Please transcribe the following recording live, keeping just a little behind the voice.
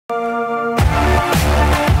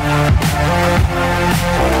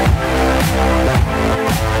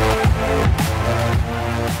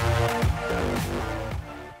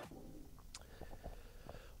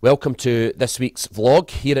Welcome to this week's vlog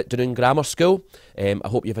here at Dunoon Grammar School. I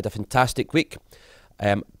hope you've had a fantastic week.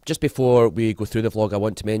 Just before we go through the vlog, I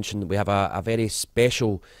want to mention we have a very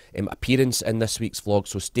special appearance in this week's vlog,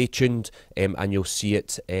 so stay tuned and you'll see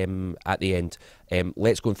it at the end.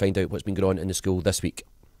 Let's go and find out what's been going on in the school this week.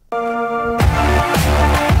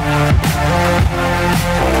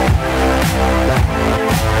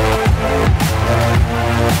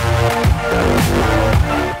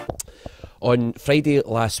 On Friday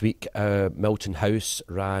last week, Milton House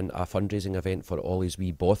ran a fundraising event for Ollie's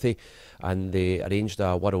Wee Bothy, and they arranged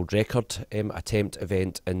a world record attempt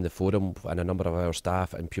event in the forum, and a number of our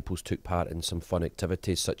staff and pupils took part in some fun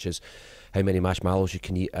activities such as how many marshmallows you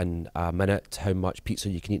can eat in a minute, how much pizza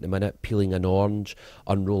you can eat in a minute, peeling an orange,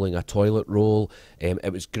 unrolling a toilet roll.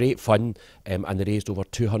 It was great fun, and they raised over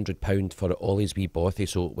 £200 for Ollie's Wee Bothy,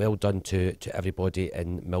 so well done to everybody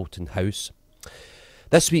in Milton House.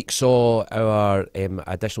 This week saw our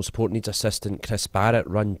additional support needs assistant Chris Barrett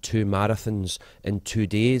run 2 marathons in 2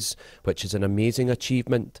 days, which is an amazing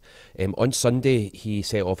achievement. On Sunday he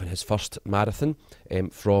set off on his first marathon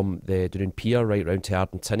from the Dunoon Pier right round to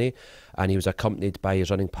Ardentiny, and he was accompanied by his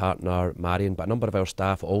running partner Marion, but a number of our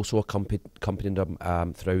staff also accompanied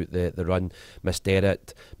him throughout the run. Miss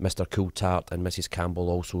Derrett, Mr Coulthart and Mrs Campbell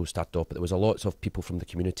also started off, but there was a lots of people from the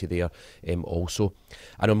community there also.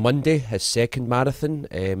 And on Monday, his second marathon,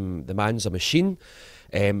 the man's a machine,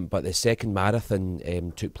 but the second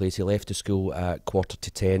marathon took place. He left the school at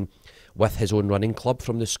 10:15 with his own running club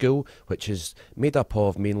from the school, which is made up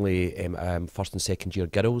of mainly first and second year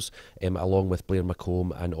girls, along with Blair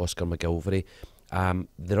McComb and Oscar McGilvery.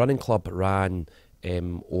 The running club ran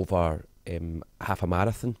over half a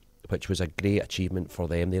marathon, which was a great achievement for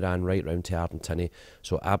them. They ran right round to Ardentiny,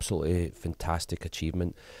 so absolutely fantastic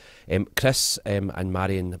achievement. Chris and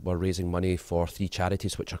Marion were raising money for 3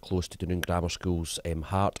 charities which are close to Dunoon Grammar School's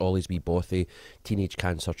heart: Ollie's Wee Bothy, Teenage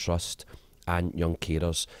Cancer Trust and Young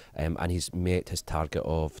Carers, and he's met his target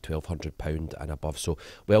of £1,200 and above, so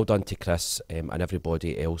well done to Chris and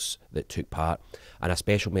everybody else that took part. And a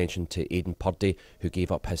special mention to Aidan Purdy, who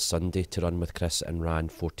gave up his Sunday to run with Chris and ran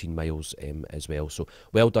 14 miles as well, so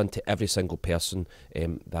well done to every single person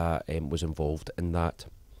that was involved in that.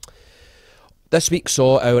 This week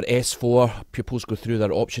saw our S4 pupils go through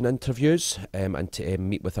their option interviews and to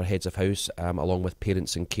meet with our heads of house along with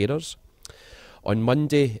parents and carers. On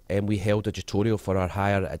Monday, we held a tutorial for our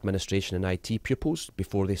higher administration and IT pupils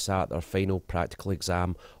before they sat their final practical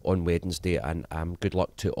exam on Wednesday, and good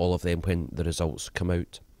luck to all of them when the results come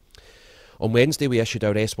out. On Wednesday, we issued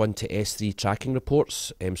our S1 to S3 tracking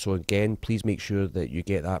reports, so again, please make sure that you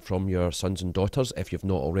get that from your sons and daughters if you've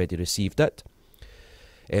not already received it.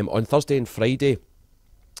 On Thursday and Friday,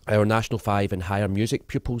 our National 5 and higher music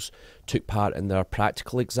pupils took part in their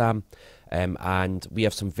practical exam, and we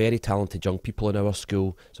have some very talented young people in our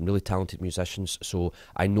school, some really talented musicians, so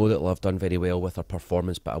I know that they'll have done very well with their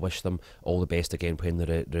performance, but I wish them all the best again when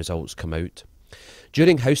the results come out.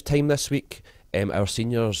 During house time this week, our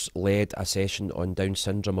seniors led a session on Down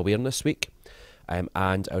Syndrome Awareness Week,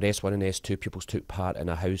 and our S1 and S2 pupils took part in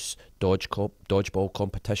a house dodgeball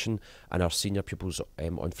competition, and our senior pupils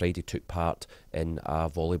on Friday took part in a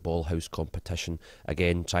volleyball house competition,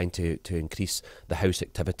 again trying to increase the house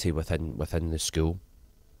activity within the school.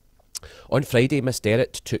 On Friday, Miss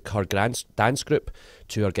Derrett took her dance group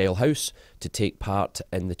to Argyle House to take part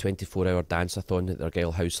in the 24-hour dance-a-thon that the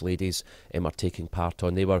Argyle House ladies are taking part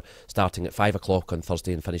on. They were starting at 5 o'clock on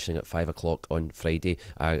Thursday and finishing at 5 o'clock on Friday.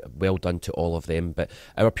 Well done to all of them, but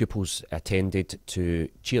our pupils attended to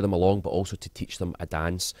cheer them along but also to teach them a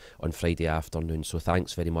dance on Friday afternoon, so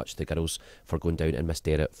thanks very much to the girls for going down and Miss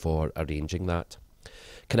Derrett for arranging that.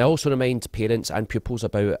 Can I also remind parents and pupils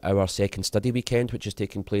about our second study weekend, which is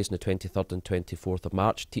taking place on the 23rd and 24th of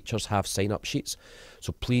March. Teachers have sign-up sheets,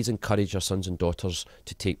 so please encourage your sons and daughters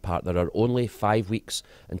to take part. There are only 5 weeks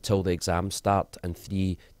until the exams start and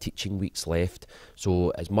 3 teaching weeks left,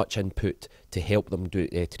 so as much input to help them to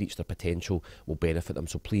reach their potential will benefit them,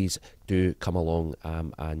 so please do come along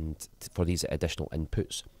and for these additional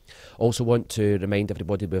inputs. Also want to remind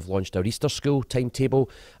everybody we've launched our Easter School timetable,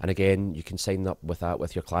 and again you can sign up with that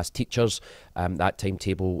with your class teachers. That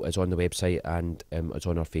timetable is on the website and it's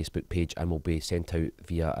on our Facebook page and will be sent out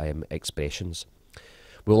via expressions.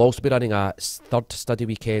 We'll also be running a third study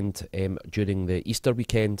weekend during the Easter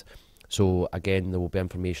weekend, so again there will be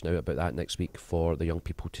information out about that next week for the young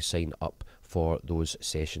people to sign up for those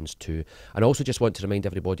sessions too. And I also just want to remind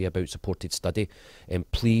everybody about supported study.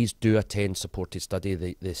 Please do attend supported study.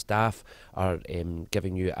 The staff are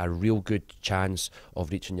giving you a real good chance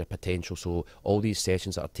of reaching your potential, so all these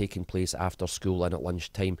sessions that are taking place after school and at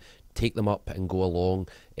lunchtime, take them up and go along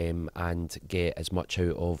and get as much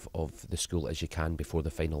out of the school as you can before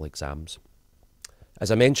the final exams. As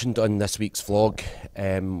I mentioned on this week's vlog,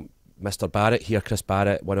 Mr. Barrett here, Chris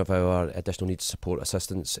Barrett, one of our additional needs support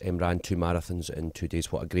assistants, ran 2 marathons in 2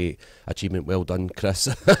 days. What a great achievement. Well done, Chris.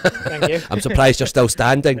 Thank you. I'm surprised you're still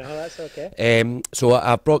standing. No, that's okay. So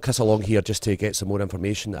I brought Chris along here just to get some more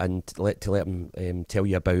information and to let him tell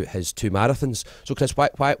you about his 2 marathons. So Chris,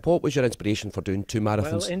 what was your inspiration for doing 2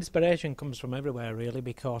 marathons? Well, inspiration comes from everywhere really,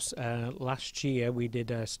 because last year we did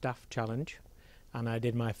a staff challenge and I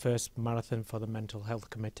did my first marathon for the Mental Health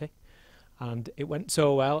Committee. And it went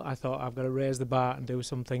so well, I thought I've got to raise the bar and do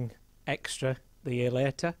something extra the year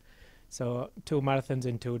later. So 2 marathons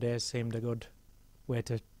in 2 days seemed a good way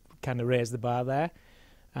to kind of raise the bar there.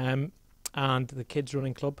 And the kids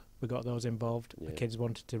running club, we got those involved. Yeah. The kids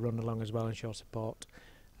wanted to run along as well and show support.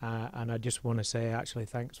 And I just want to say actually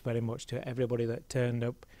thanks very much to everybody that turned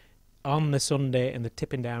up on the Sunday in the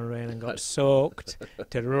tipping down rain and got soaked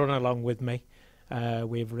to run along with me.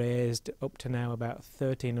 We've raised up to now about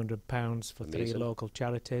 £1,300 for Amazing. 3 local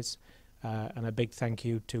charities, and a big thank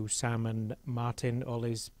you to Sam and Martin, all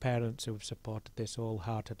his parents who've supported this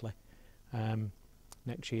wholeheartedly.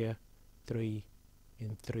 Next year, 3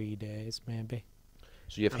 in 3 days maybe.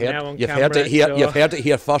 So you've heard it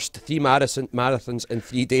here first. 3 marathons in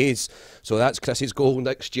 3 days. So that's Chris's goal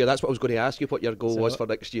next year. That's what I was going to ask you, what your goal was for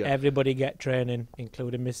next year. Everybody get training,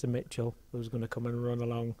 including Mr. Mitchell, who's going to come and run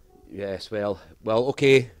along. Yes, well,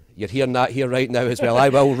 okay. You're hearing that here right now as well. I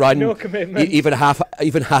will run no commitment. even half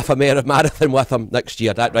a marathon with him next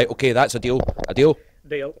year. That right? Okay, that's a deal. A deal.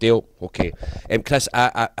 Deal. Okay. Chris,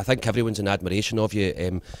 I think everyone's in admiration of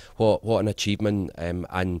you. What an achievement.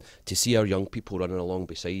 And to see our young people running along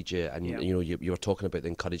beside you, and you know, you were talking about the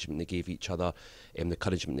encouragement they gave each other, the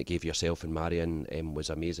encouragement they gave yourself and Marion was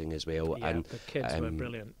amazing as well. Yeah, and the kids were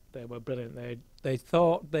brilliant. They were brilliant. They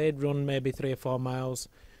thought they'd run maybe 3 or 4 miles.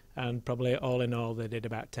 And probably all in all they did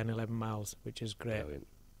about 10-11 miles, which is great.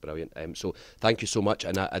 Brilliant. So thank you so much,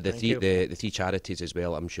 and the 3 charities as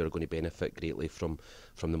well, I'm sure are going to benefit greatly from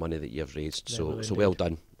the money that you've raised. So well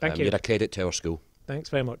done. Thank you. You're a credit to our school. Thanks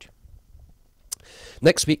very much.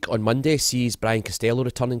 Next week on Monday sees Brian Costello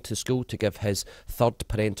returning to school to give his 3rd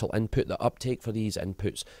parental input. The uptake for these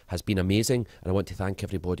inputs has been amazing, and I want to thank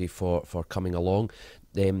everybody for coming along.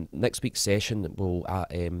 Next week's session,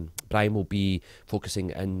 Brian will be focusing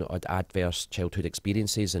in on adverse childhood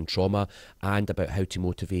experiences and trauma, and about how to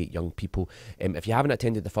motivate young people. If you haven't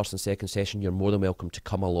attended the 1st and 2nd session, you're more than welcome to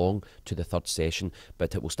come along to the 3rd session,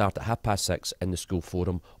 but it will start at 6:30 in the school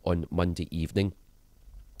forum on Monday evening.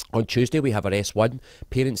 On Tuesday we have our S1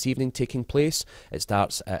 Parents' Evening taking place. It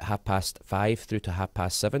starts at 5:30 through to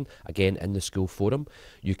 7:30, again in the school forum.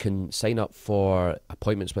 You can sign up for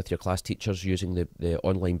appointments with your class teachers using the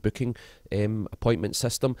online booking appointment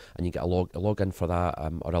system, and you get a login for that,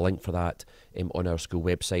 or a link for that on our school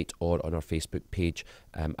website or on our Facebook page,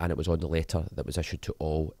 and it was on the letter that was issued to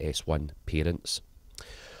all S1 parents.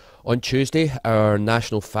 On Tuesday, our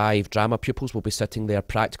National 5 drama pupils will be sitting their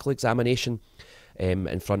practical examination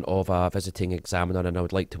in front of a visiting examiner, and I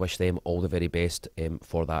would like to wish them all the very best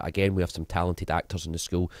for that. Again, we have some talented actors in the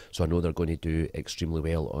school, so I know they're going to do extremely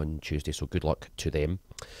well on Tuesday, so good luck to them.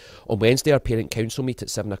 On Wednesday, our parent council meet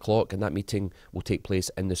at 7 o'clock, and that meeting will take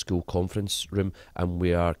place in the school conference room, and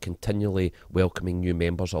we are continually welcoming new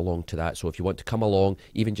members along to that. So if you want to come along,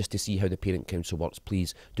 even just to see how the parent council works,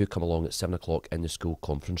 please do come along at 7 o'clock in the school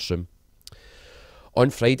conference room. On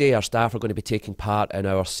Friday, our staff are going to be taking part in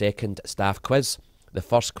our 2nd staff quiz. The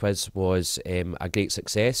first quiz was a great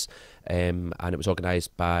success, and it was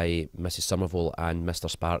organised by Mrs Somerville, and Mr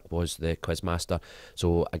Spark was the quiz master.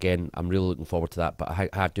 So again, I'm really looking forward to that, but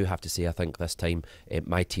I do have to say, I think this time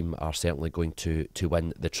my team are certainly going to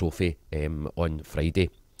win the trophy on Friday.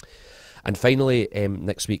 And finally,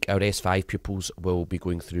 next week, our S5 pupils will be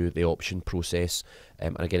going through the option process.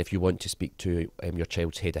 And again, if you want to speak to your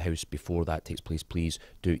child's head of house before that takes place, please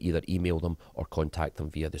do either email them or contact them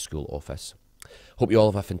via the school office. Hope you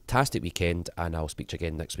all have a fantastic weekend, and I'll speak to you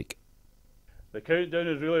again next week. The countdown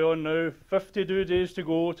is really on now. 52 days to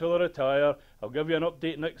go till I retire. I'll give you an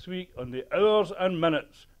update next week on the hours and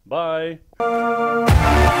minutes. Bye.